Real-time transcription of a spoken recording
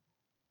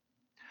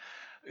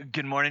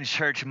Good morning,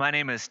 church. My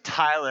name is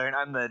Tyler, and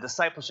I'm the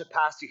discipleship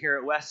pastor here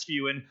at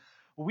Westview. And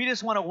we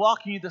just want to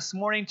welcome you this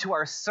morning to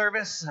our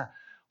service,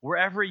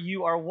 wherever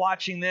you are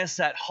watching this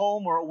at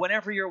home or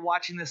whenever you're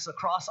watching this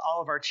across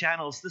all of our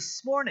channels.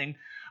 This morning,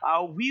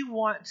 we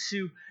want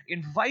to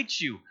invite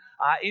you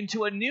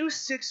into a new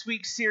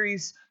 6-week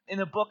series in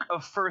the book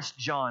of First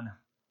John.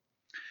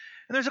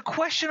 And there's a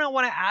question I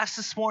want to ask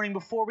this morning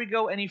before we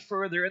go any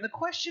further. And the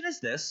question is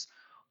this: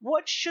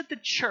 what should the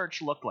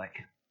church look like?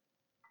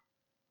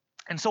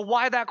 And so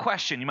why that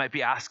question, you might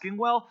be asking?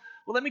 Well,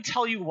 let me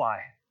tell you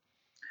why.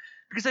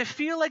 Because I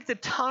feel like the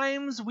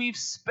times we've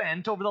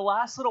spent over the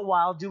last little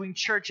while doing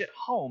church at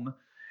home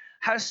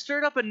has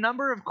stirred up a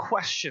number of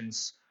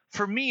questions,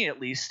 for me at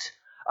least,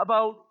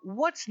 about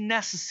what's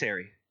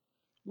necessary,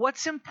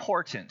 what's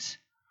important,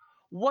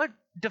 what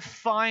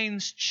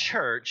defines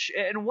church,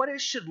 and what it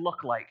should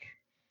look like.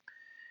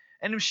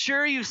 And I'm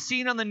sure you've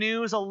seen on the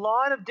news a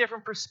lot of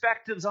different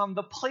perspectives on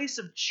the place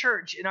of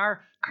church in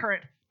our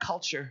current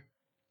culture.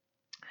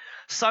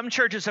 Some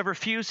churches have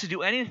refused to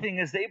do anything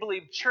as they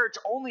believe church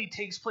only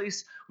takes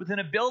place within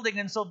a building,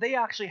 and so they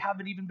actually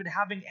haven't even been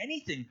having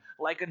anything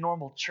like a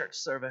normal church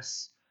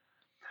service.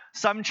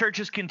 Some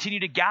churches continue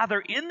to gather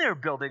in their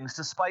buildings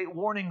despite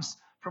warnings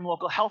from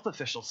local health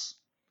officials.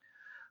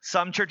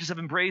 Some churches have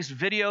embraced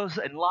videos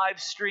and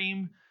live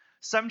stream.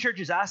 Some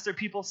churches ask their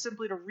people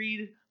simply to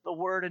read the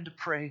word and to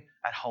pray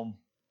at home.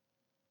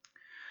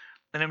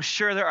 And I'm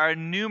sure there are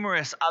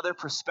numerous other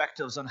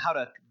perspectives on how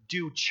to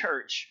do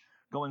church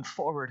going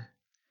forward.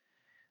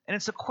 And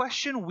it's a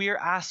question we're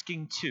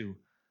asking too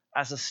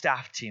as a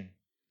staff team.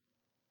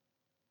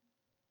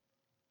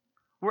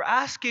 We're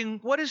asking,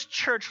 what does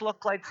church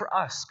look like for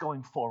us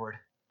going forward?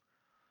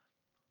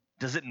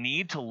 Does it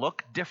need to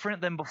look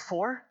different than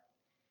before?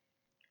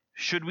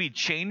 Should we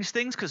change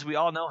things? Because we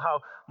all know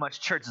how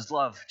much churches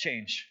love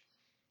change.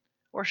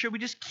 Or should we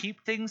just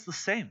keep things the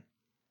same?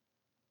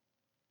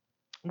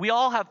 We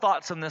all have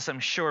thoughts on this, I'm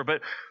sure,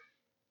 but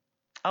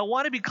I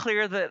want to be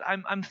clear that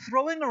I'm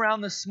throwing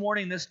around this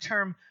morning this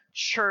term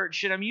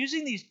church, and I'm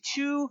using these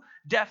two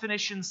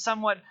definitions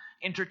somewhat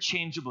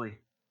interchangeably.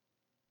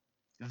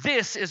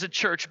 This is a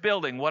church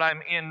building, what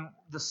I'm in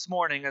this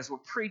morning as we're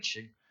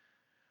preaching,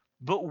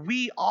 but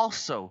we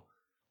also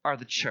are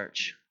the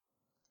church.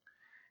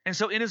 And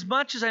so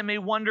inasmuch as I may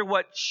wonder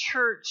what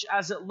church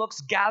as it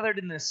looks gathered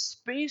in this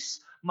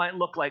space might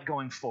look like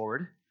going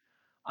forward,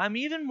 I'm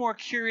even more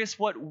curious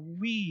what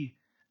we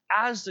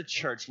as the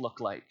church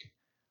look like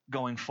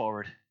going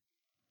forward.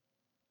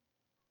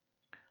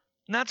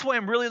 And that's why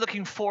I'm really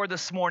looking forward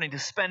this morning to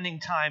spending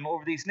time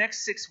over these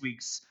next 6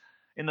 weeks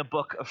in the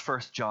book of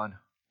First John.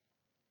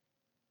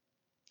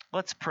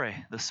 Let's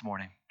pray this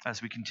morning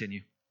as we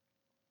continue.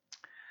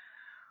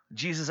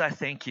 Jesus, I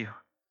thank you.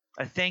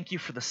 I thank you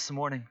for this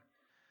morning.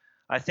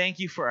 I thank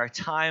you for our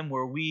time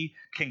where we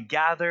can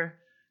gather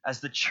as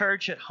the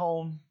church at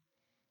home.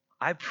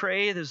 I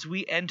pray that as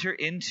we enter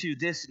into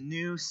this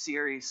new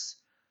series,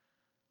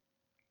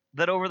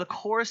 that over the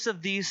course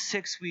of these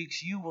 6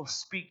 weeks, you will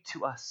speak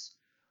to us.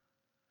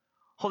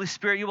 Holy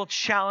Spirit, you will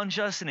challenge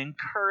us and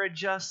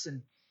encourage us,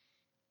 and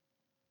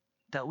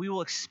that we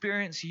will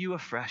experience you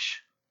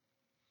afresh.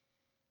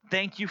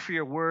 Thank you for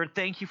your word.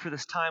 Thank you for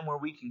this time where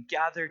we can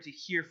gather to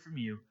hear from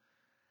you.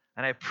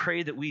 And I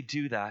pray that we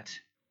do that.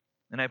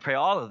 And I pray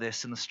all of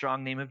this in the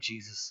strong name of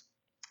Jesus.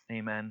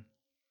 Amen.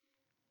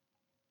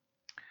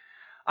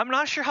 I'm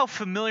not sure how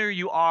familiar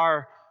you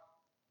are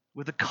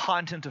with the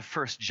content of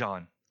First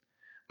John,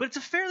 but it's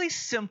a fairly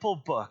simple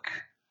book.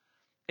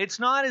 It's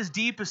not as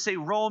deep as, say,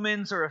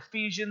 Romans or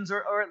Ephesians,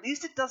 or at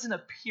least it doesn't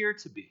appear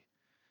to be.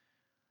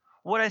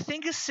 What I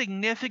think is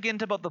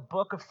significant about the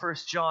book of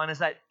First John is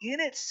that in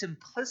its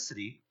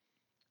simplicity,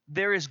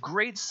 there is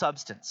great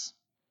substance.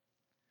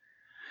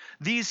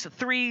 These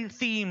three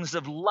themes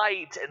of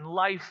light and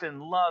life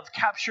and love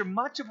capture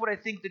much of what I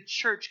think the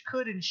church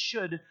could and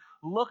should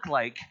look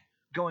like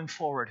going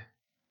forward.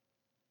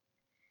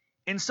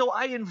 And so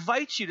I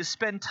invite you to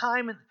spend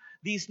time in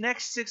these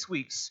next 6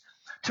 weeks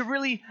to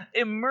really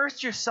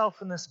immerse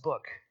yourself in this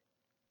book.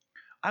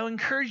 I would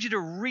encourage you to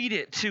read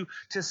it, to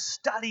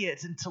study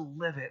it, and to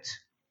live it.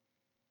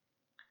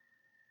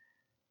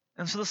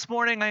 And so this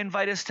morning I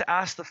invite us to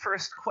ask the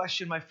first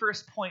question. My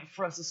first point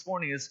for us this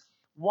morning is,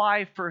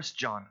 why First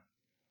John?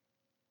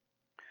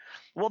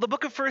 Well, the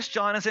book of First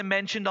John, as I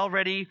mentioned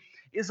already,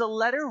 is a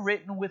letter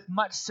written with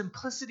much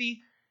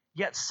simplicity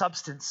yet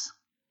substance.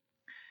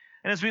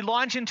 And as we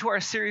launch into our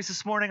series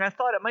this morning, I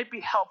thought it might be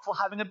helpful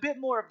having a bit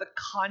more of the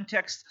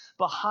context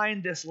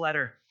behind this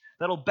letter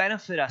that'll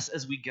benefit us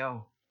as we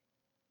go.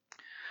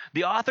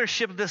 The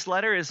authorship of this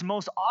letter is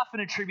most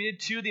often attributed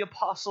to the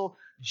Apostle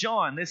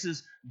John. This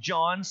is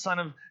John, son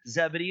of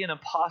Zebedee, an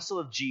apostle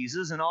of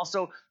Jesus, and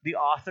also the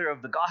author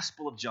of the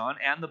Gospel of John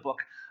and the book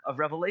of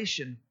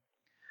Revelation.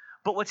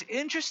 But what's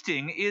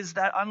interesting is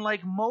that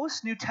unlike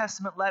most New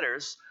Testament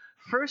letters,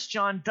 1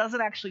 John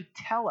doesn't actually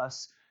tell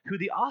us who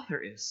the author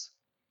is.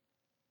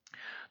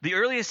 The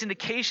earliest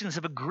indications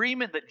of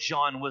agreement that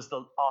John was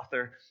the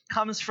author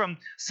comes from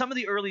some of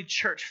the early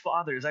church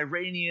fathers,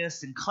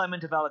 Irenaeus and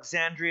Clement of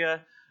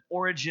Alexandria,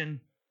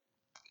 Origen.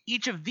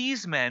 Each of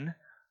these men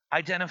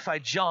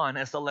identified John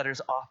as the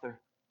letter's author.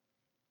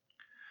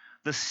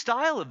 The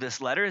style of this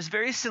letter is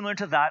very similar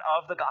to that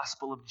of the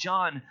Gospel of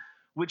John,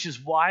 which is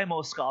why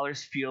most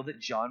scholars feel that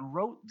John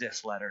wrote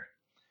this letter.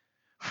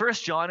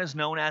 First John is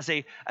known as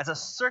a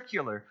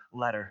circular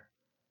letter.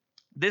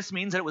 This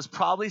means that it was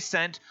probably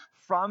sent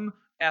from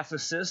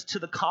Ephesus to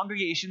the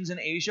congregations in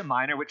Asia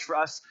Minor, which for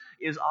us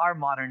is our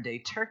modern-day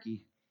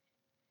Turkey.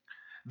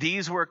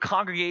 These were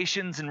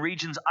congregations and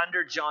regions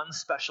under John's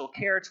special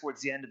care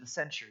towards the end of the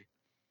century.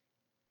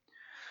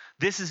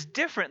 This is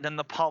different than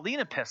the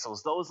Pauline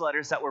epistles, those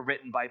letters that were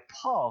written by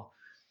Paul.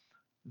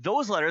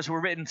 Those letters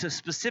were written to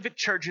specific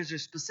churches or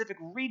specific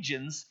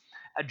regions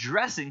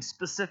addressing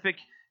specific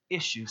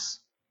issues.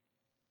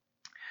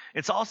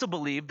 It's also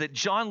believed that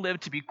John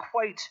lived to be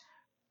quite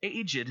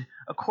aged,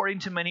 according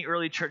to many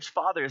early church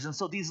fathers. And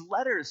so these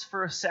letters,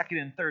 1st,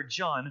 2nd, and 3rd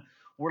John,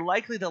 were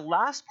likely the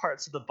last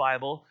parts of the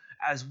Bible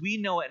as we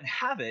know it and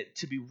have it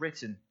to be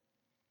written.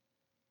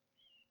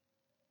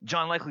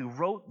 John likely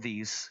wrote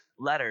these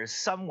letters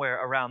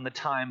somewhere around the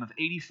time of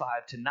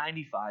 85 to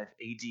 95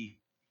 AD.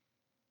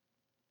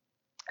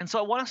 And so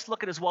I want us to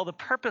look at as well the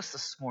purpose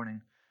this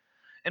morning.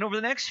 And over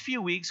the next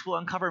few weeks, we'll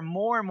uncover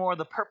more and more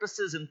the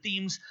purposes and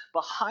themes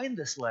behind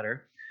this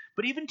letter.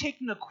 But even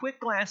taking a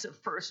quick glance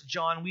at 1st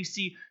John, we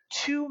see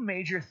two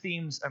major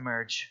themes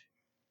emerge.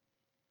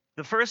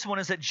 The first one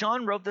is that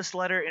John wrote this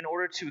letter in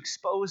order to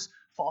expose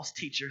false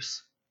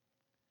teachers.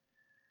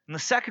 And the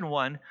second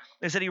one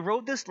is that he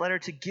wrote this letter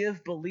to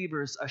give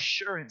believers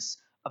assurance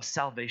of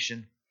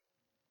salvation.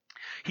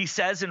 He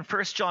says in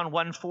 1 John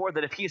 1:4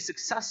 that if he is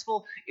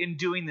successful in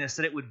doing this,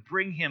 that it would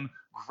bring him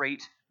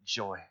great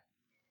joy.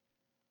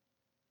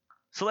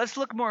 So let's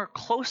look more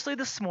closely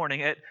this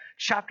morning at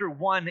chapter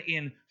 1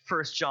 in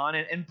 1 John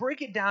and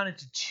break it down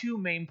into two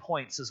main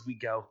points as we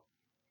go.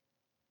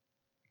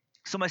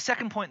 So my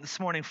second point this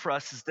morning for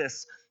us is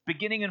this,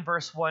 beginning in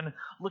verse 1,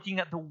 looking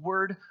at the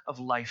word of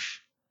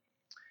life.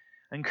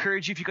 I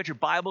encourage you, if you've got your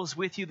Bibles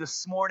with you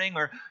this morning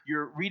or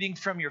you're reading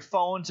from your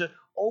phone, to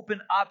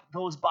open up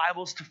those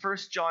Bibles to 1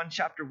 John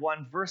chapter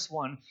 1, verse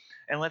 1,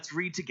 and let's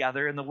read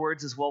together, and the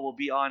words as well will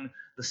be on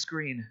the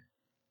screen.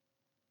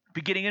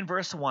 Beginning in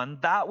verse 1,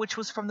 that which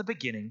was from the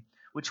beginning,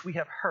 which we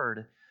have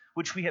heard,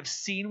 which we have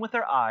seen with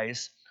our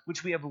eyes,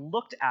 which we have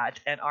looked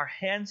at and our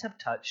hands have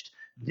touched,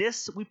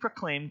 this we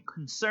proclaim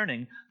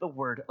concerning the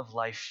word of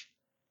life.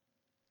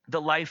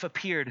 The life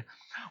appeared.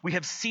 We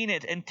have seen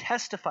it and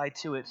testified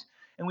to it,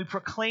 and we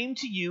proclaim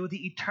to you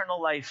the eternal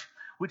life,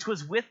 which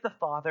was with the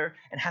Father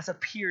and has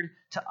appeared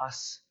to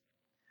us.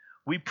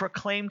 We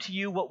proclaim to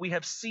you what we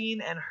have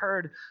seen and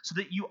heard, so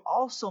that you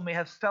also may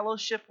have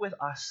fellowship with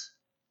us.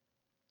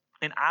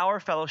 And our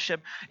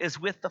fellowship is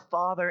with the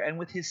Father and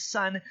with his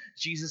Son,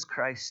 Jesus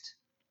Christ.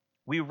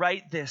 We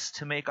write this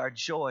to make our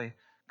joy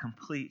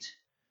complete.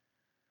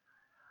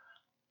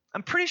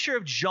 I'm pretty sure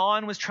if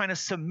John was trying to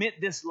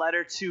submit this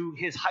letter to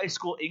his high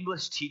school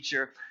English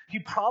teacher,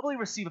 he'd probably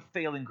receive a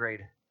failing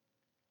grade.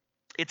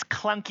 It's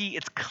clunky,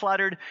 it's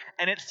cluttered,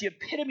 and it's the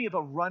epitome of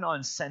a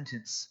run-on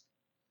sentence.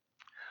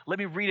 Let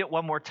me read it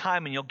one more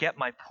time and you'll get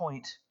my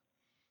point.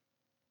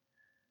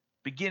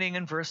 Beginning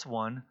in verse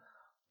 1,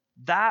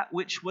 that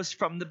which was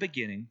from the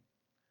beginning,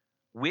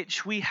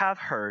 which we have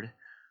heard,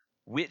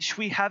 which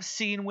we have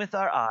seen with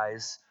our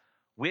eyes,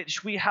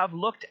 which we have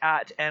looked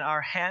at and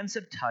our hands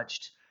have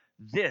touched,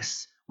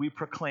 this we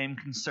proclaim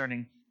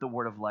concerning the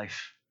word of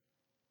life.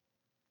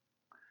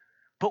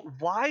 But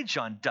why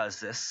John does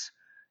this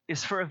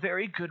is for a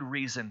very good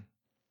reason.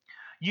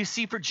 You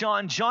see, for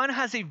John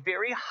has a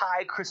very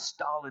high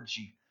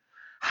Christology,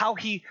 how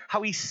he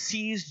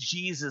sees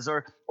Jesus,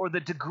 or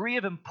the degree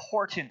of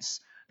importance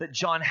that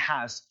John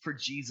has for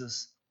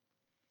Jesus.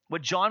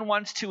 What John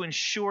wants to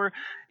ensure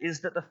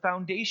is that the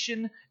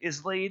foundation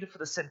is laid for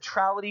the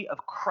centrality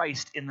of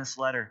Christ in this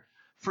letter.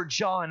 For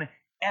John,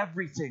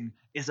 everything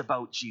is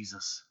about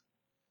Jesus.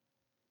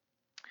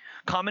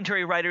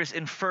 Commentary writers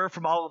infer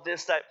from all of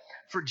this that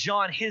for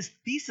John, his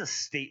thesis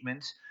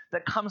statement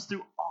that comes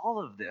through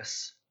all of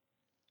this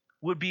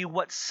would be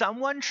what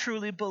someone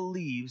truly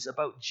believes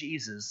about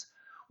Jesus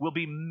will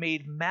be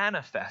made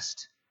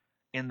manifest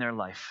in their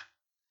life.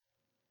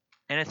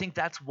 And I think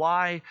that's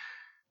why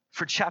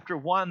for chapter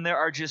 1, there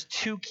are just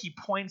two key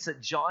points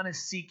that John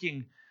is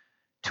seeking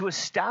to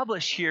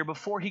establish here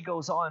before he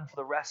goes on for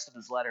the rest of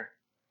his letter.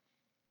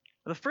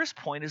 The first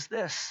point is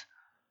this: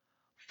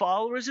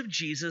 followers of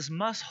Jesus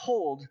must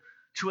hold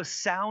to a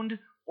sound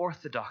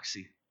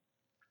orthodoxy.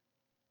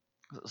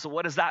 So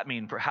what does that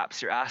mean,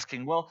 perhaps you're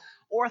asking? Well,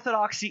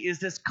 orthodoxy is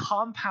this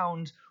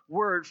compound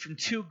word from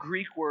two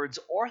Greek words,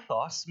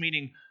 orthos,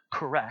 meaning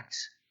correct,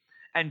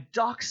 and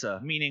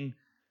doxa, meaning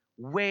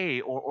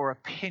way or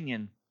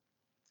opinion.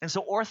 And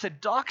so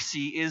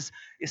orthodoxy is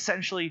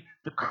essentially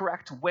the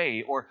correct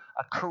way or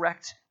a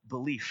correct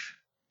belief.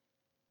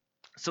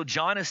 So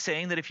John is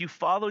saying that if you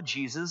follow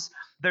Jesus,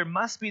 there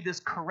must be this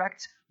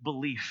correct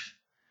belief.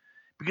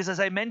 Because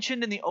as I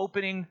mentioned in the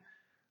opening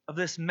of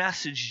this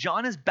message,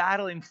 John is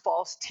battling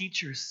false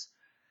teachers.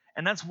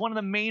 And that's one of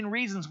the main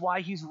reasons why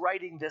he's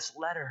writing this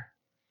letter.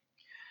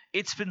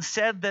 It's been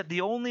said that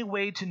the only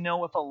way to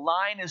know if a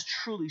line is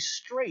truly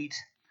straight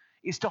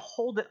is to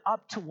hold it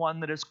up to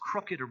one that is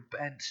crooked or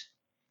bent.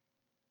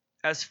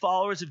 As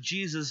followers of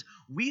Jesus,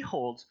 we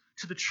hold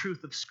to the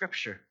truth of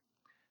Scripture.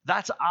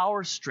 That's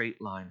our straight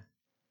line.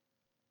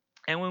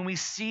 And when we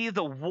see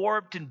the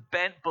warped and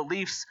bent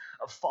beliefs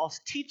of false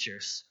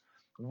teachers,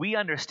 we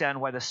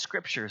understand why the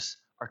Scriptures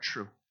are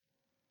true.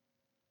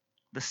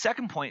 The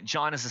second point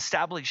John is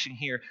establishing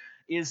here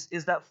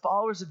is that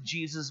followers of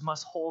Jesus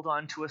must hold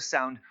on to a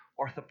sound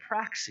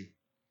orthopraxy.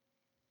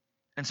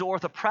 And so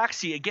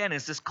orthopraxy, again,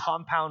 is this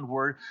compound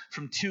word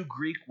from two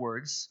Greek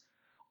words,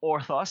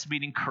 orthos,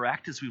 meaning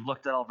correct, as we've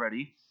looked at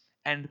already,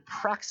 and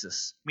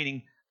praxis,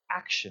 meaning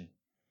action.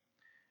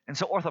 And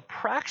so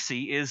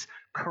orthopraxy is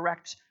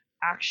correct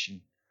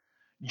action.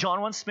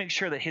 John wants to make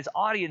sure that his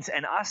audience,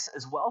 and us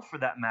as well for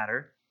that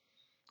matter,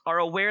 are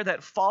aware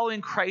that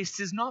following Christ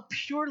is not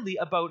purely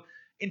about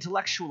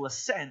intellectual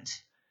assent,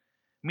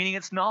 meaning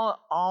it's not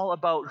all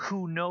about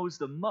who knows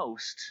the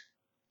most.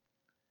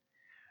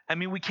 I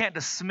mean, we can't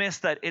dismiss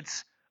that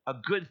it's a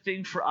good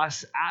thing for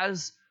us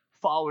as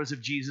followers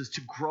of Jesus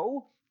to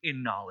grow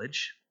in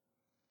knowledge,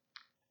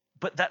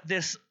 but that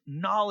this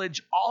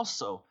knowledge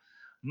also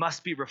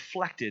must be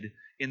reflected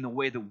in the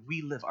way that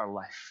we live our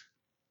life.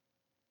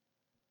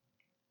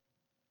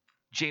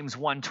 James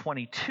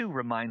 1:22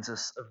 reminds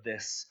us of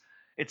this.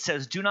 It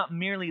says, "Do not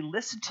merely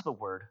listen to the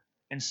word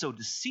and so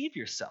deceive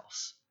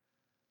yourselves.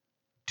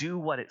 Do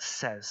what it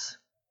says."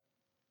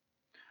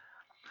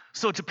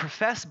 So to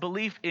profess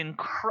belief in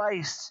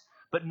Christ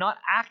but not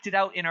act it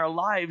out in our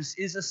lives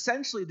is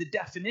essentially the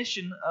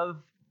definition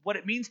of what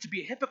it means to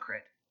be a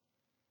hypocrite.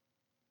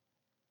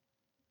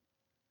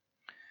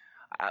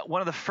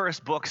 One of the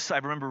first books I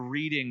remember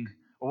reading,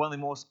 or one of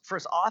the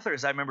first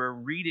authors I remember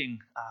reading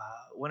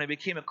when I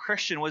became a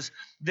Christian, was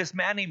this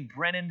man named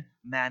Brennan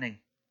Manning.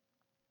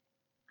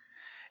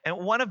 And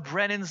one of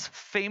Brennan's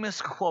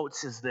famous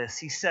quotes is this.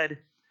 He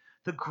said,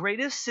 "The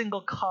greatest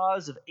single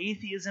cause of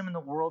atheism in the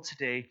world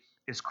today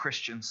is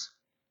Christians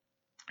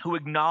who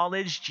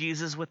acknowledge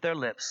Jesus with their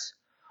lips,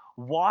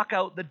 walk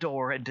out the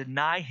door and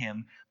deny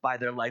him by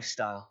their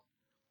lifestyle.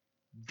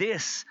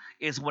 This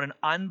is what an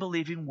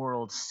unbelieving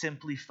world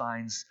simply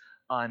finds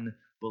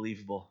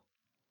unbelievable."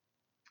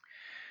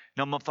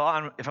 Now,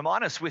 if I'm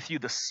honest with you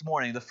this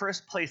morning, the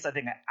first place I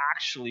think I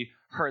actually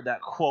heard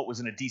that quote was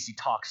in a DC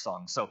Talk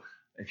song. So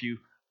if you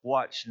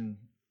watch and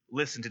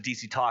listen to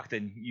DC Talk,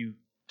 then you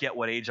get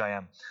what age I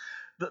am.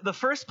 The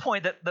first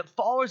point that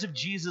followers of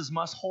Jesus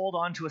must hold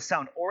on to a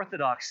sound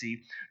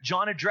orthodoxy,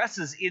 John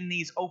addresses in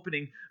these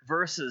opening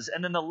verses.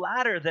 And then the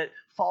latter, that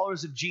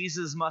followers of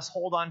Jesus must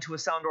hold on to a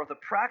sound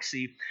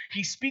orthopraxy,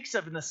 he speaks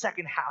of in the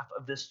second half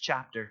of this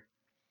chapter.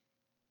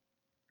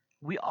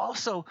 We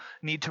also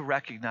need to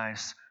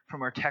recognize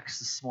from our text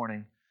this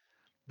morning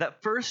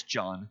that 1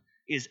 John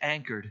is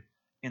anchored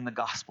in the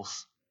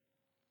Gospels.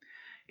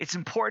 It's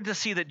important to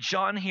see that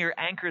John here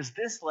anchors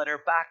this letter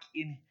back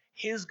in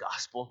his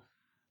Gospel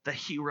that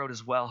he wrote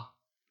as well.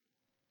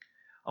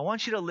 I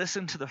want you to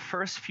listen to the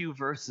first few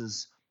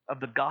verses of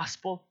the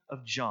Gospel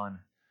of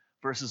John,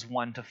 verses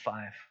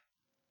 1-5.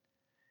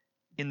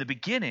 "In the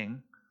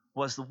beginning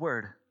was the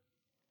Word,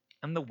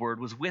 and the Word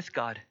was with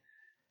God,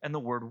 and the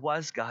Word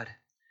was God.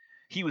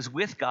 He was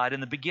with God in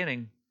the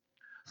beginning.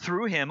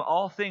 Through him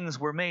all things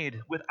were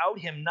made. Without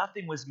him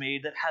nothing was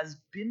made that has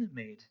been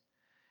made.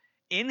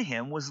 In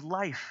him was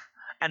life,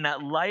 and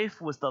that life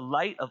was the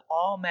light of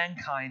all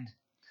mankind.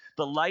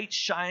 The light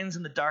shines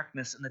in the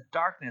darkness, and the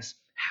darkness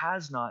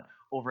has not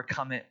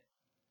overcome it."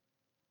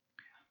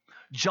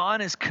 John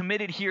is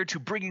committed here to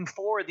bringing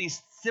forward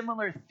these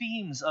similar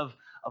themes of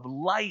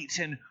light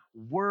and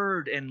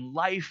word and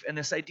life, and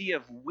this idea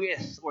of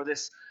with, or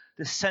this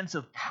sense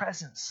of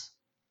presence.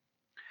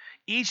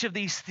 Each of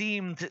these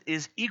themes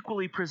is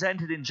equally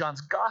presented in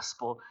John's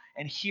gospel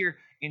and here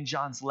in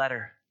John's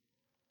letter.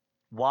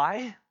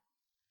 Why?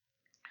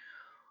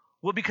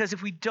 Well, because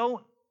if we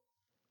don't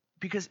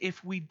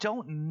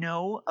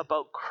know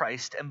about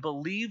Christ and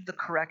believe the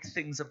correct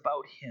things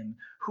about him,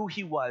 who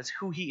he was,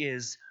 who he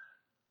is,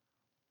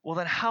 well,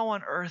 then how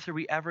on earth are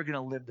we ever going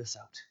to live this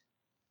out?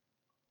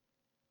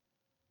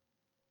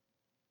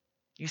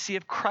 You see,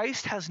 if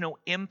Christ has no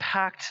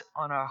impact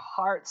on our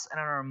hearts and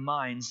on our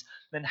minds,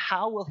 then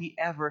how will he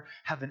ever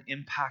have an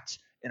impact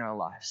in our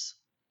lives?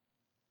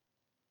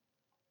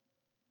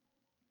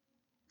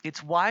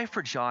 It's why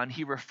for John,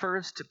 he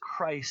refers to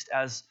Christ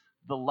as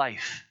the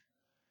life.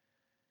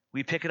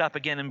 We pick it up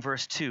again in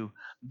verse 2.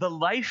 "The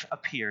life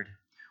appeared.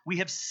 We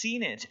have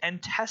seen it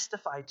and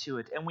testified to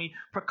it, and we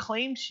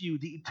proclaim to you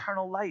the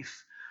eternal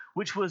life,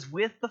 which was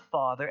with the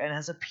Father and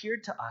has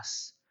appeared to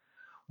us.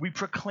 We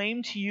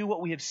proclaim to you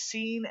what we have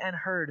seen and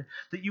heard,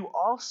 that you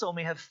also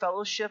may have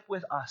fellowship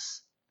with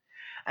us.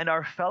 And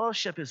our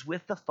fellowship is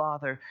with the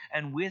Father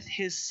and with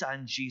his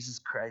Son, Jesus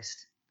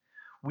Christ.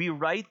 We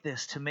write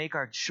this to make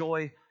our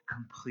joy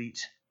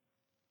complete."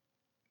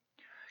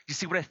 You You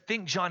see, what I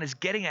think John is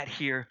getting at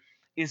here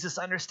is this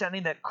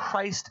understanding that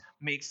Christ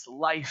makes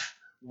life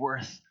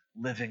worth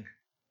living.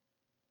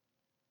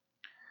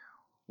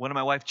 One of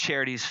my wife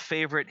Charity's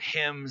favorite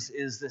hymns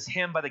is this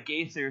hymn by the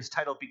Gaithers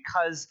titled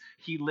Because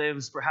He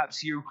Lives.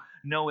 Perhaps you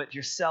know it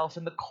yourself.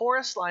 And the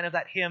chorus line of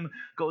that hymn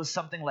goes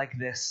something like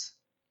this.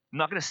 I'm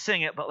not going to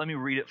sing it, but let me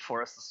read it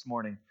for us this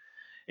morning.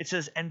 It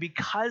says, "And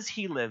because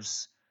He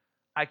lives,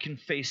 I can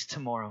face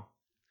tomorrow.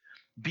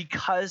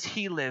 Because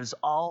He lives,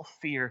 all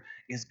fear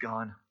is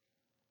gone.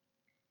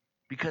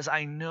 Because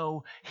I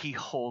know He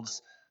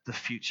holds the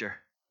future.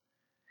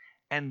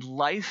 And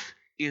life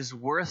is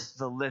worth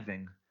the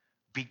living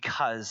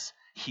because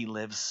He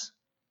lives."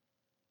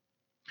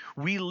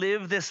 We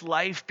live this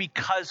life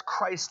because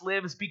Christ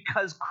lives,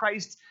 because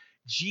Christ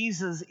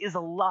Jesus is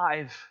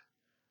alive.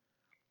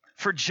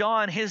 For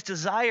John, his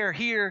desire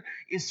here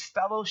is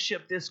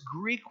fellowship, this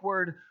Greek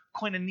word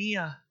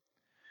koinonia,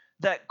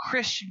 that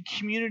Christian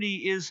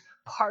community is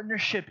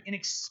partnership in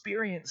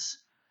experience.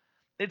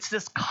 It's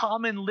this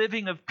common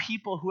living of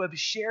people who have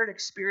shared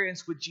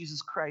experience with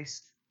Jesus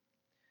Christ.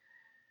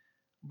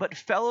 But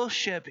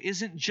fellowship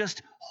isn't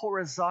just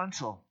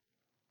horizontal,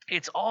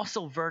 it's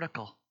also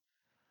vertical.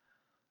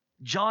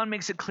 John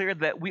makes it clear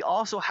that we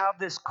also have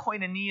this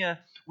koinonia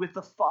with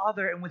the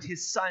Father and with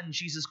His Son,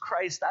 Jesus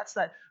Christ. That's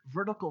that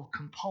vertical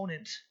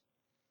component.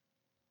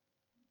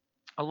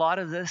 A lot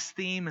of this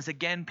theme is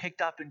again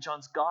picked up in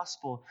John's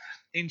Gospel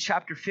in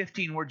chapter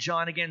 15, where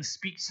John again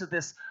speaks to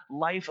this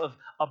life of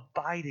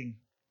abiding,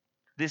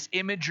 this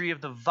imagery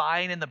of the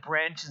vine and the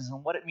branches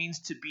and what it means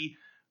to be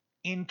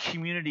in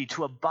community,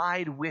 to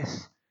abide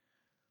with.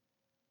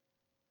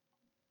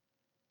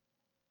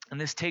 And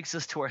this takes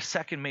us to our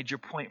second major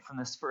point from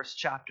this first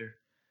chapter.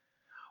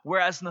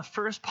 Whereas in the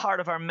first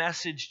part of our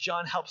message,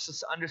 John helps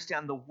us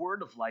understand the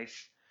word of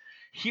life,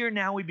 here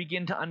now we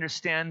begin to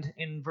understand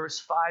in verse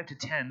 5 to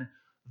 10,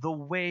 the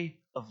way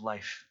of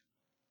life.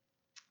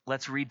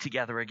 Let's read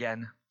together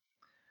again.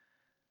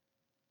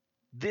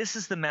 "This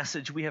is the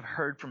message we have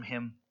heard from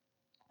Him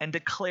and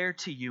declare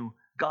to you,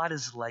 God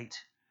is light.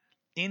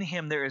 In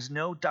Him there is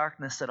no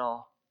darkness at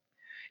all.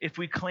 If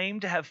we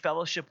claim to have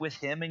fellowship with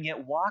Him and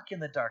yet walk in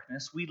the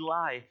darkness, we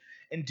lie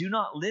and do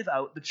not live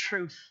out the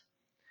truth.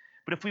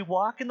 But if we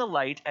walk in the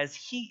light as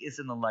He is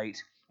in the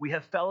light, we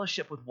have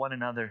fellowship with one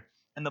another,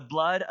 and the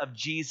blood of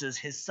Jesus,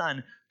 His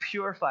Son,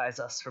 purifies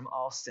us from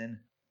all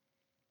sin.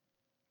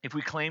 If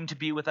we claim to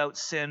be without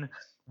sin,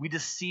 we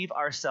deceive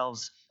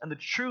ourselves, and the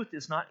truth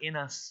is not in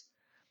us.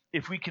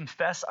 If we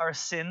confess our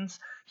sins,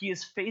 He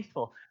is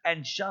faithful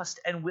and just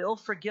and will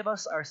forgive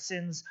us our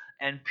sins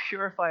and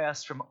purify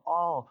us from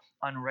all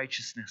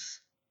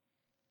unrighteousness.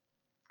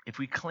 If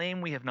we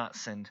claim we have not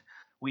sinned,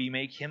 we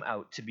make Him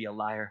out to be a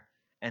liar,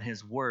 and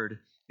His word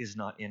is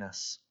not in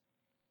us."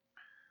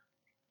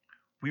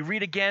 We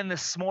read again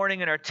this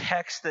morning in our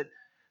text that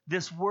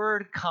this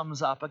word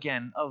comes up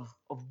again of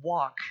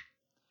walk.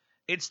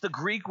 It's the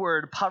Greek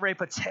word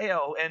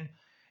parepateo,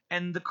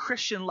 and the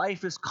Christian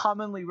life is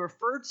commonly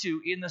referred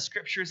to in the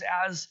scriptures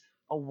as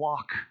a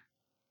walk.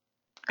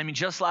 I mean,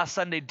 just last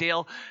Sunday,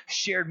 Dale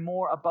shared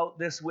more about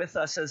this with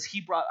us as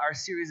he brought our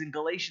series in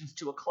Galatians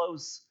to a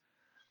close.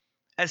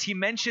 As he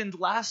mentioned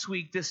last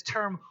week, this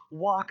term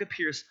walk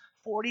appears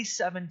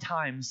 47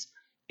 times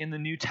in the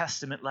New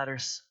Testament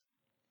letters.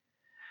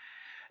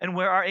 And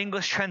where our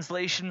English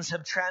translations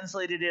have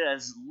translated it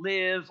as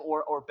live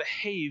or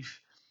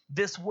behave,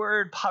 this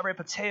word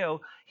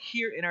parepateo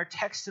here in our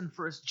text in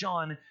 1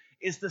 John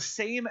is the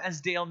same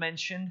as Dale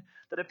mentioned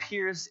that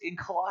appears in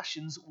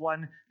Colossians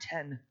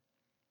 1:10.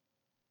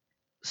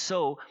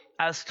 So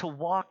as to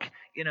walk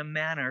in a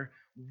manner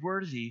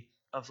worthy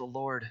of the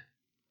Lord.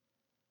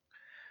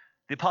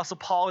 The Apostle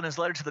Paul in his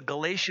letter to the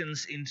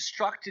Galatians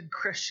instructed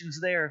Christians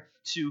there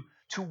to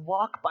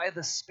walk by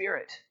the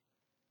Spirit.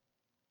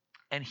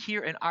 And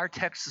here in our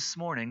text this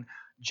morning,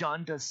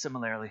 John does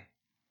similarly.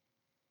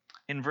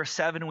 In verse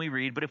 7 we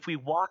read, "But if we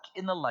walk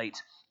in the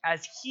light,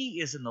 as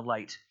He is in the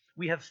light,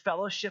 we have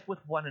fellowship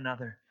with one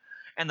another,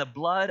 and the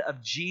blood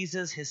of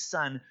Jesus, His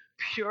Son,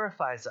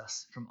 purifies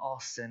us from all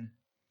sin."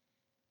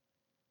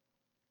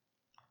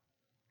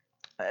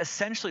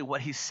 Essentially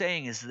what he's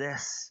saying is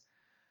this.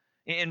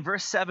 In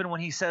verse 7,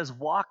 when he says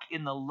walk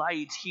in the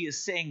light, he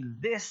is saying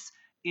this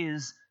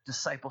is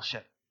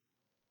discipleship.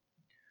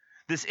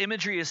 This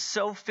imagery is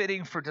so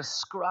fitting for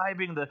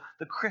describing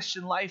the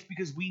Christian life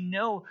because we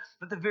know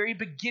that the very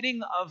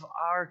beginning of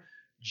our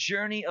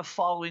journey of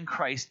following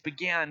Christ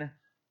began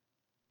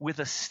with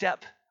a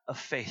step of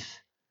faith.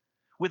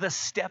 With a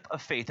step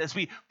of faith as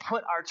we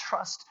put our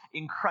trust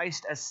in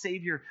Christ as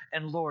Savior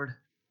and Lord.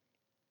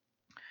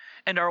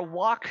 And our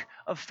walk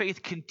of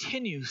faith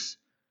continues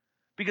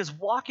because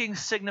walking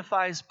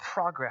signifies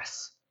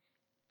progress.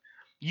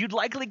 You'd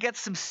likely get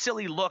some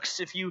silly looks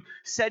if you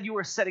said you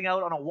were setting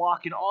out on a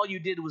walk and all you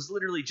did was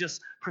literally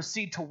just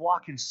proceed to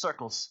walk in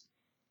circles.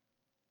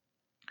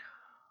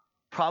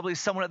 Probably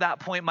someone at that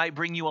point might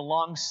bring you a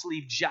long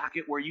sleeve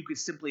jacket where you could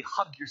simply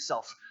hug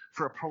yourself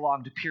for a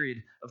prolonged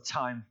period of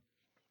time.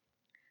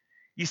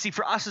 You see,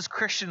 for us as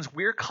Christians,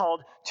 we're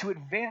called to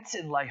advance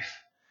in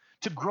life,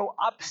 to grow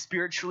up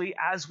spiritually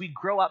as we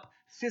grow up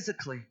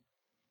physically.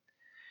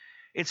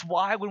 It's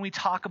why when we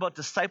talk about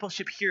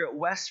discipleship here at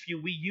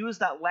Westview, we use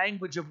that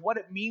language of what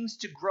it means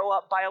to grow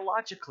up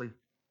biologically.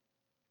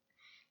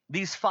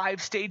 These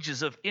 5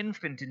 stages of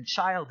infant and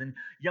child and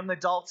young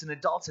adults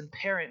and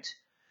parent,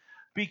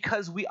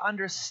 because we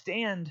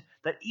understand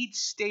that each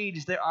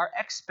stage there are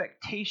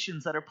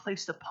expectations that are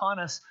placed upon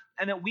us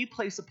and that we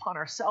place upon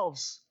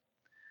ourselves.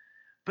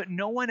 But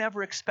no one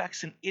ever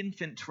expects an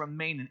infant to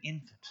remain an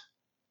infant.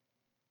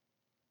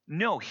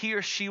 No, he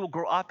or she will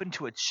grow up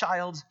into a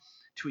child,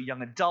 to a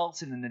young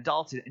adult, and an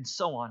adult, and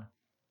so on.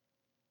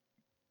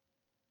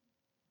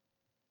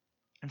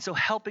 And so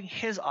helping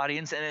his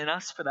audience, and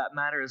us for that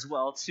matter as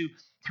well, to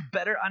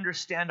better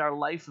understand our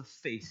life of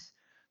faith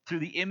through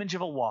the image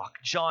of a walk,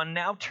 John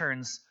now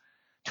turns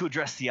to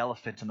address the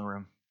elephant in the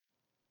room.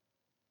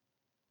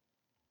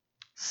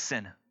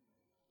 Sin.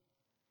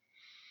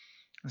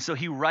 And so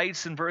he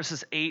writes in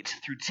verses 8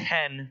 through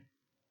 10,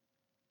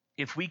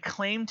 if we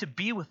claim to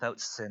be without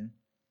sin,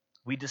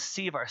 we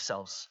deceive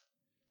ourselves,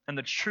 and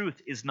the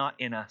truth is not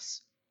in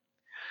us.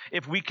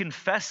 If we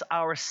confess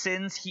our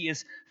sins, he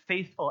is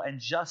faithful and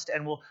just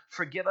and will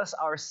forgive us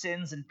our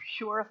sins and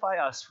purify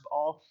us from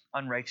all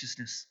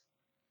unrighteousness.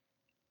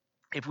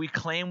 If we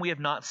claim we have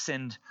not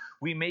sinned,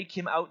 we make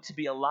him out to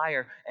be a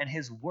liar, and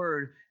his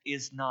word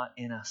is not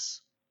in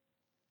us.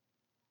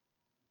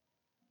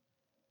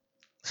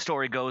 The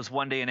story goes,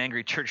 one day an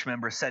angry church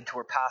member said to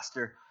her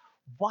pastor,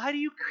 "Why do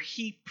you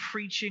keep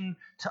preaching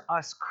to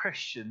us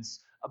Christians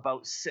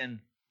about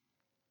sin?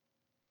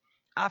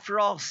 After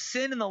all,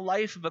 sin in the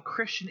life of a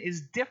Christian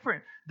is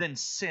different than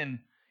sin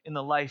in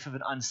the life of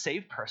an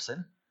unsaved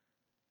person."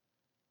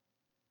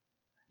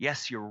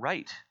 "Yes, you're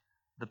right,"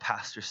 the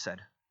pastor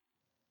said.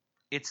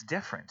 "It's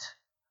different.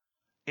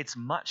 It's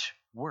much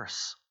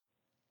worse."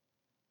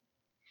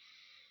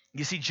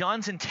 You see,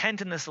 John's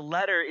intent in this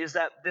letter is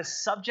that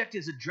this subject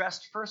is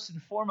addressed first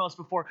and foremost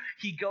before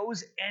he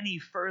goes any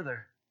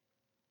further.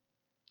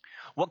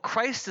 What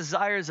Christ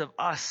desires of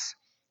us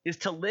is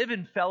to live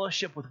in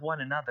fellowship with one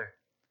another.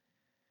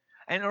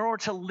 And in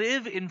order to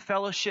live in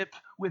fellowship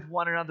with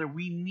one another,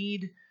 we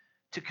need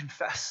to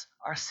confess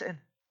our sin.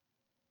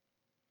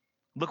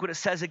 Look what it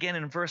says again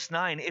in verse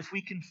 9. If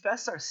we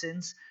confess our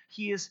sins,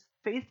 he is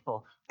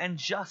faithful and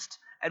just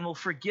and will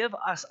forgive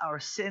us our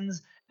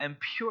sins and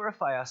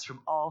purify us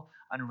from all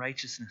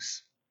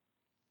unrighteousness.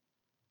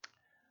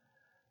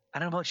 I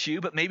don't know about you,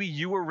 but maybe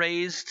you were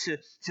raised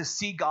to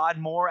see God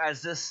more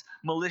as this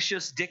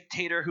malicious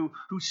dictator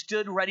who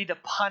stood ready to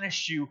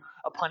punish you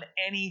upon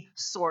any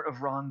sort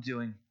of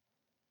wrongdoing.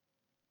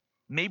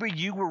 Maybe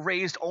you were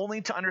raised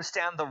only to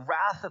understand the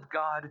wrath of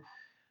God,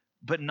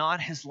 but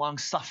not his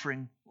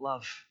long-suffering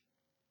love.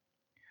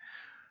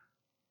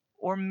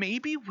 Or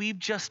maybe we've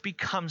just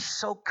become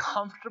so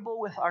comfortable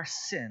with our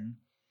sin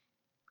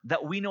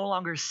that we no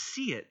longer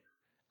see it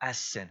as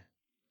sin.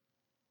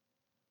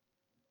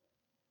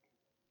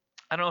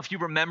 I don't know if you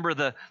remember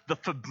the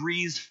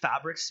Febreze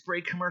fabric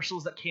spray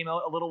commercials that came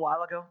out a little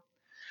while ago.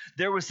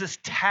 There was this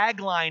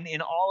tagline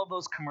in all of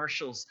those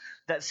commercials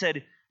that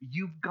said,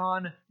 "You've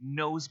gone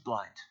nose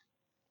blind."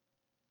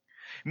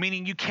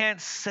 Meaning you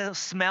can't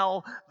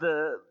smell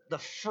the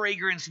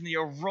fragrance and the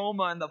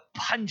aroma and the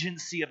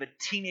pungency of a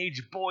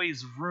teenage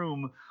boy's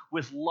room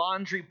with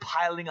laundry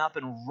piling up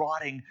and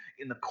rotting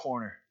in the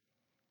corner.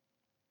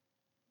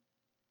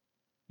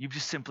 You've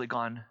just simply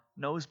gone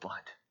nose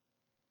blind.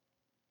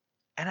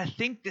 And I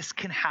think this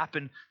can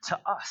happen to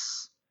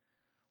us.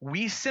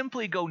 We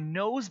simply go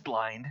nose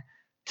blind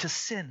to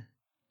sin.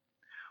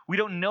 We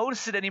don't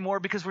notice it anymore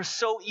because we're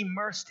so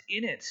immersed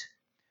in it.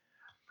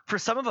 For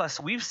some of us,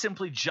 we've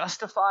simply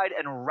justified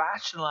and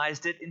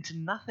rationalized it into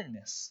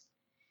nothingness.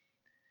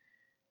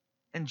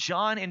 And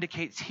John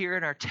indicates here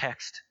in our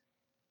text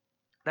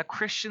that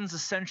Christians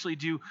essentially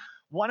do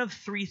one of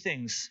 3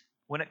 things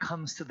when it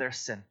comes to their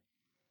sin.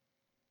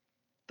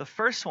 The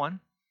first one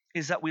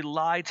is that we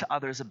lie to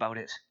others about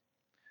it.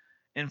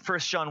 In 1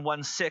 John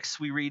 1:6,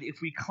 we read,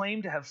 "If we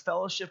claim to have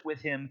fellowship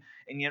with him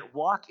and yet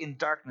walk in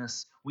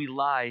darkness, we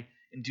lie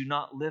and do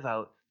not live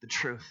out the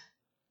truth."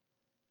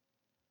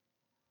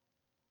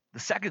 The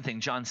second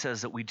thing John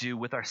says that we do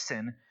with our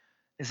sin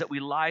is that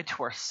we lie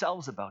to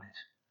ourselves about it.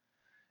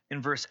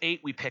 In verse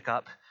 8, we pick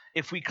up,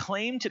 "If we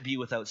claim to be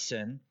without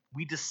sin,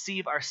 we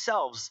deceive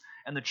ourselves,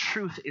 and the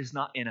truth is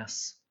not in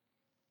us."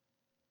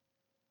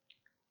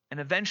 And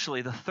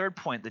eventually, the third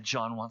point that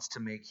John wants to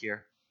make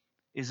here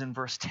is in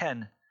verse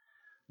 10,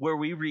 where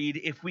we read,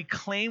 "If we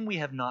claim we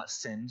have not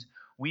sinned,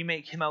 we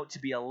make him out to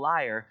be a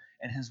liar,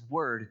 and his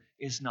word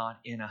is not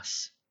in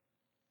us."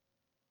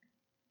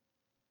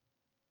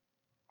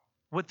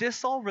 What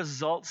this all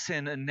results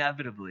in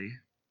inevitably,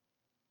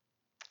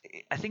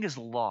 I think, is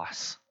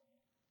loss.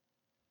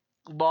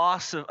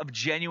 Loss of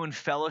genuine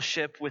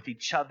fellowship with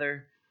each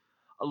other.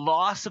 A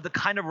loss of the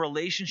kind of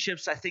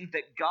relationships I think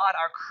that God,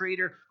 our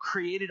Creator,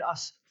 created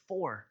us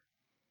for.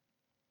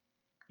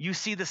 You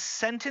see, the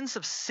sentence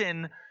of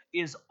sin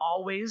is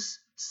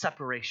always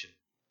separation.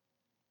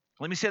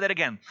 Let me say that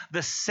again.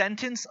 The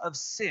sentence of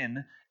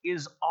sin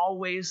is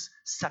always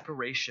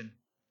separation.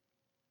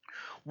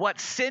 What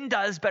sin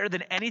does better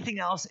than anything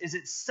else is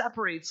it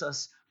separates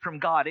us from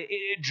God.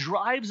 It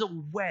drives a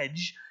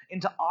wedge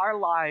into our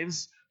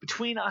lives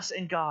between us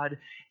and God,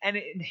 and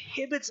it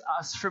inhibits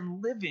us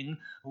from living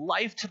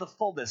life to the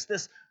fullest.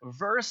 This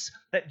verse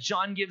that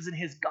John gives in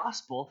his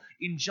gospel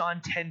in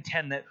John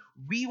 10:10, that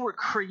we were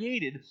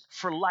created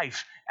for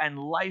life and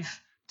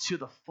life to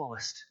the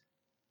fullest.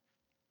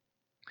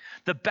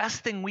 The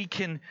best thing we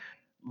can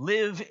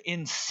live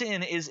in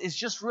sin is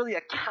just really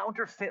a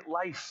counterfeit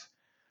life.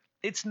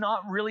 It's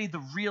not really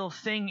the real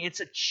thing. It's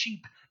a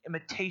cheap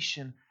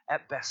imitation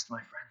at best,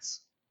 my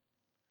friends.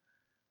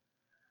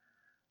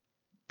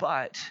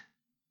 But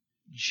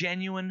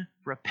genuine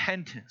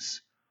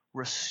repentance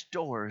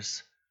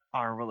restores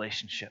our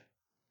relationship.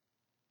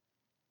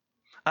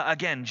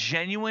 Again,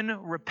 genuine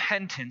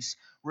repentance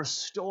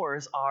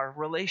restores our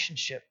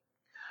relationship.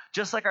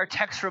 Just like our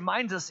text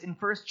reminds us in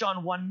 1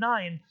 John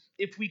 1:9,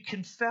 if we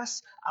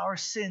confess our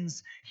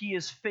sins, he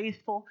is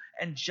faithful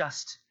and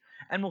just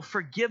and will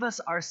forgive us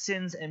our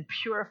sins and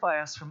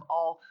purify us from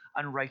all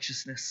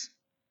unrighteousness.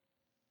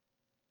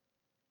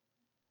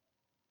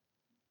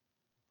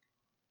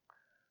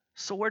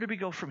 So where do we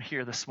go from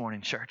here this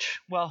morning,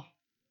 church? Well,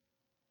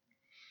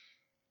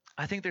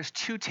 I think there's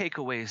two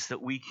takeaways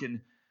that we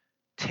can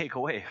take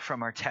away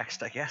from our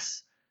text, I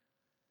guess.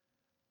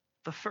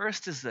 The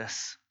first is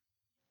this: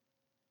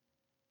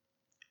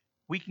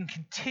 we can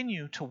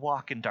continue to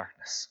walk in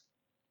darkness,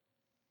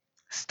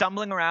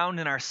 stumbling around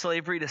in our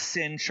slavery to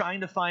sin,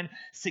 trying to find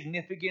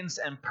significance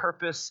and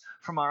purpose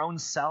from our own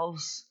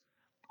selves,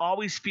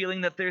 always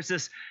feeling that there's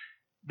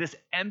this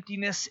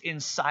emptiness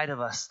inside of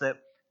us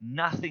that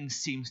nothing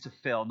seems to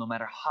fill, no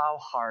matter how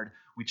hard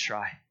we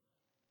try.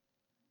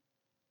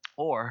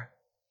 Or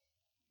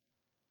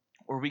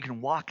we can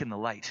walk in the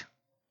light,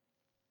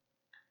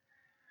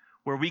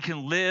 where we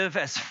can live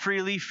as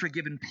freely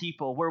forgiven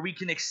people, where we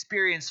can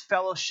experience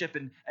fellowship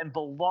and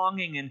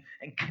belonging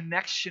and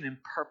connection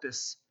and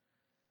purpose,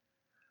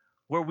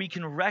 where we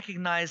can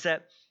recognize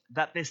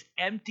that this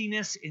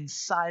emptiness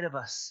inside of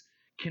us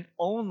can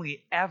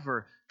only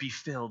ever be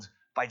filled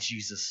by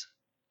Jesus,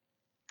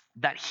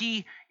 that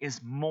he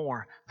is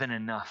more than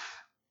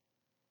enough.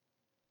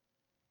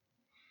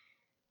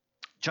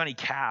 Johnny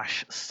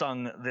Cash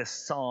sung this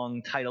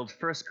song titled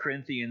 1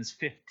 Corinthians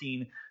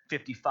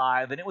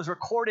 15:55, and it was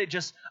recorded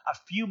just a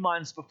few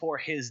months before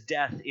his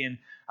death in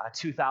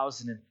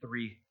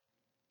 2003.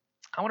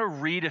 I want to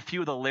read a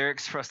few of the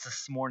lyrics for us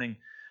this morning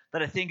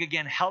that I think,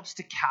 again, helps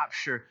to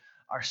capture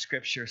our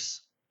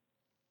scriptures.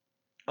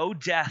 O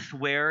death,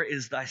 where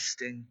is thy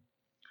sting?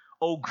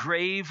 O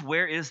grave,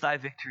 where is thy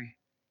victory?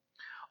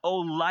 O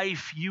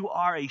life, you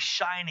are a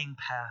shining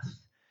path,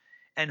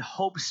 and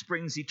hope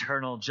springs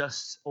eternal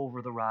just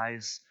over the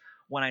rise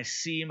when I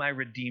see my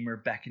Redeemer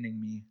beckoning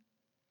me.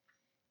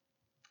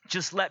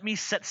 Just let me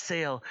set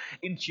sail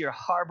into your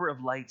harbor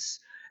of lights,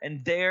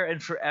 and there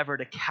and forever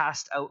to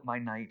cast out my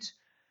night.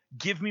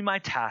 Give me my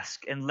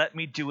task, and let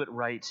me do it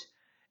right,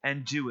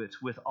 and do it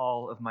with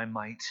all of my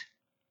might.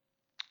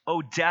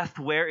 O death,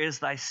 where is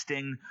thy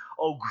sting?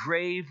 O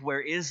grave,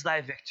 where is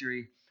thy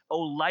victory? O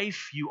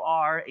life, you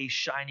are a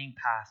shining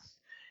path,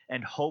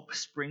 and hope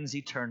springs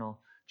eternal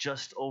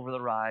just over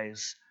the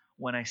rise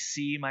when I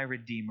see my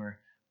Redeemer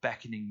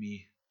beckoning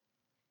me.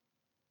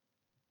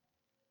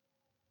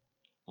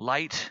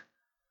 Light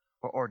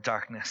or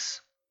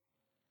darkness?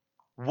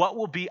 What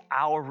will be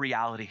our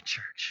reality,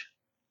 church?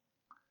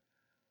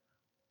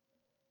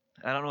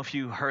 I don't know if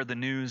you heard the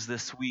news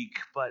this week,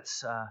 but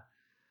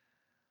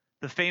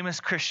the famous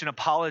Christian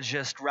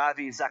apologist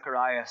Ravi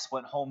Zacharias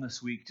went home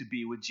this week to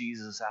be with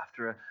Jesus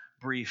after a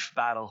brief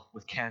battle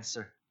with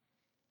cancer.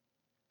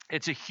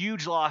 It's a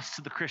huge loss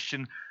to the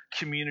Christian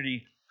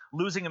community,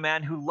 losing a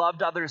man who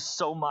loved others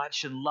so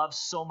much and loved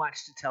so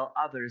much to tell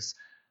others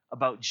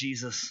about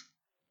Jesus.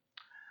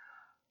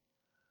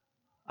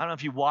 I don't know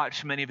if you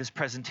watch many of his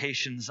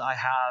presentations. I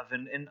have,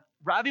 and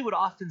Ravi would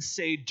often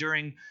say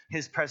during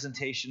his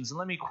presentations, and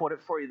let me quote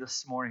it for you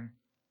this morning: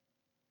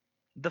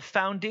 the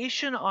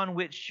foundation on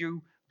which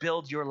you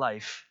build your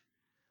life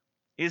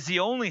is the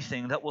only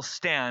thing that will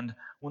stand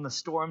when the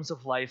storms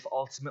of life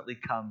ultimately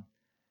come,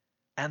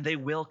 and they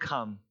will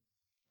come.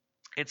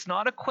 It's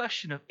not a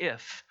question of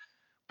if,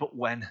 but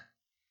when.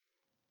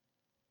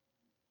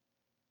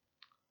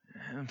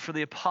 And for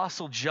the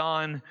Apostle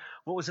John,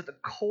 what was at the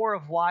core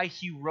of why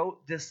he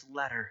wrote this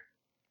letter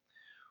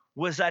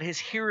was that his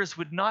hearers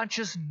would not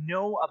just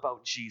know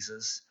about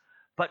Jesus,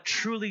 but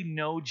truly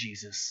know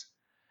Jesus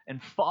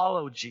and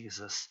follow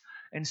Jesus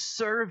and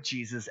serve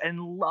Jesus and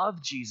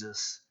love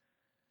Jesus,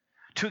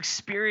 to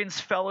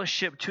experience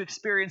fellowship, to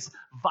experience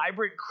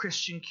vibrant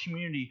Christian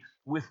community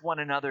with one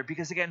another.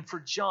 Because again, for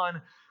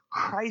John,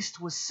 Christ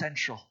was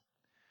central.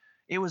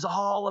 It was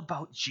all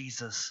about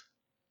Jesus.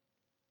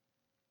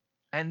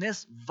 And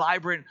this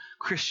vibrant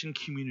Christian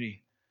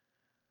community,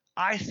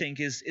 I think,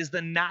 is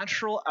the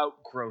natural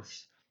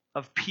outgrowth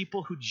of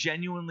people who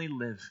genuinely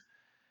live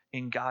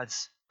in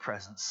God's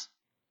presence.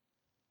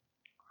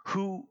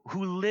 who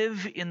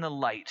live in the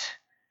light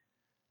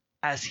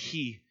as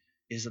he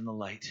is in the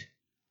light.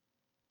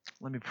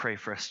 Let me pray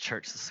for us,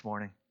 church, this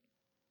morning.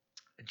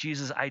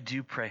 Jesus, I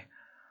do pray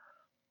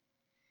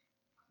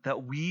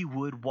that we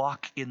would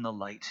walk in the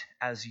light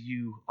as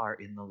you are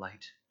in the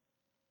light.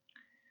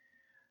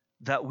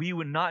 That we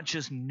would not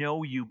just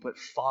know you, but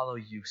follow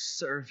you,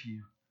 serve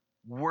you,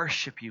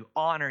 worship you,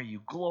 honor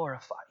you,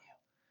 glorify you.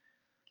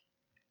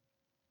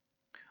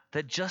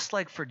 That just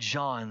like for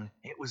John,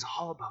 it was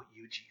all about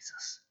you,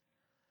 Jesus.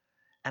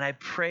 And I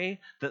pray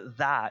that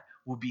that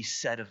will be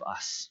said of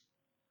us.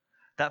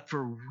 That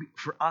for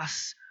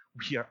us,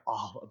 we are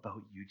all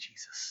about you,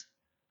 Jesus.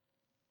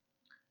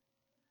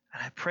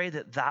 And I pray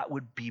that that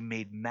would be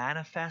made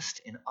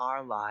manifest in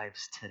our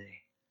lives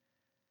today.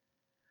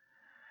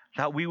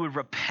 That we would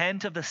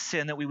repent of the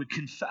sin, that we would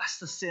confess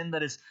the sin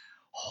that is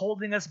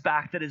holding us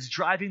back, that is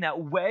driving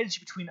that wedge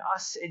between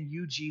us and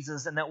you,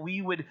 Jesus, and that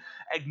we would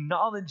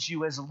acknowledge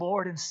you as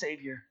Lord and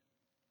Savior.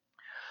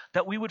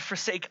 That we would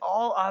forsake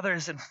all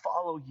others and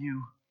follow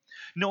you,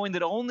 knowing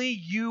that only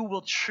you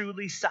will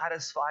truly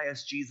satisfy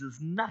us, Jesus.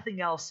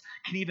 Nothing else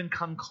can even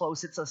come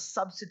close. It's a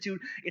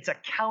substitute. It's a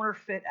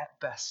counterfeit at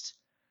best.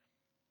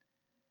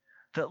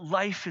 That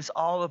life is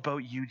all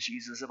about you,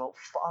 Jesus, about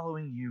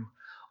following you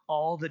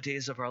all the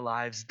days of our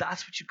lives.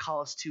 That's what you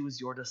call us to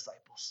as your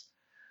disciples,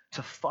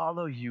 to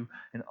follow you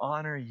and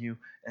honor you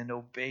and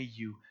obey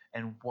you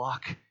and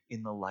walk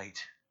in the light.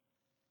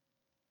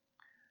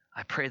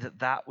 I pray that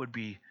that would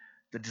be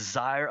the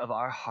desire of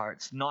our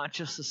hearts, not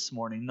just this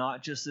morning,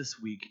 not just this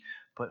week,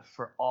 but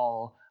for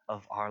all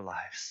of our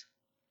lives.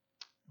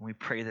 And we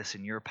pray this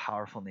in your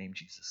powerful name,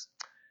 Jesus.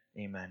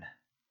 Amen.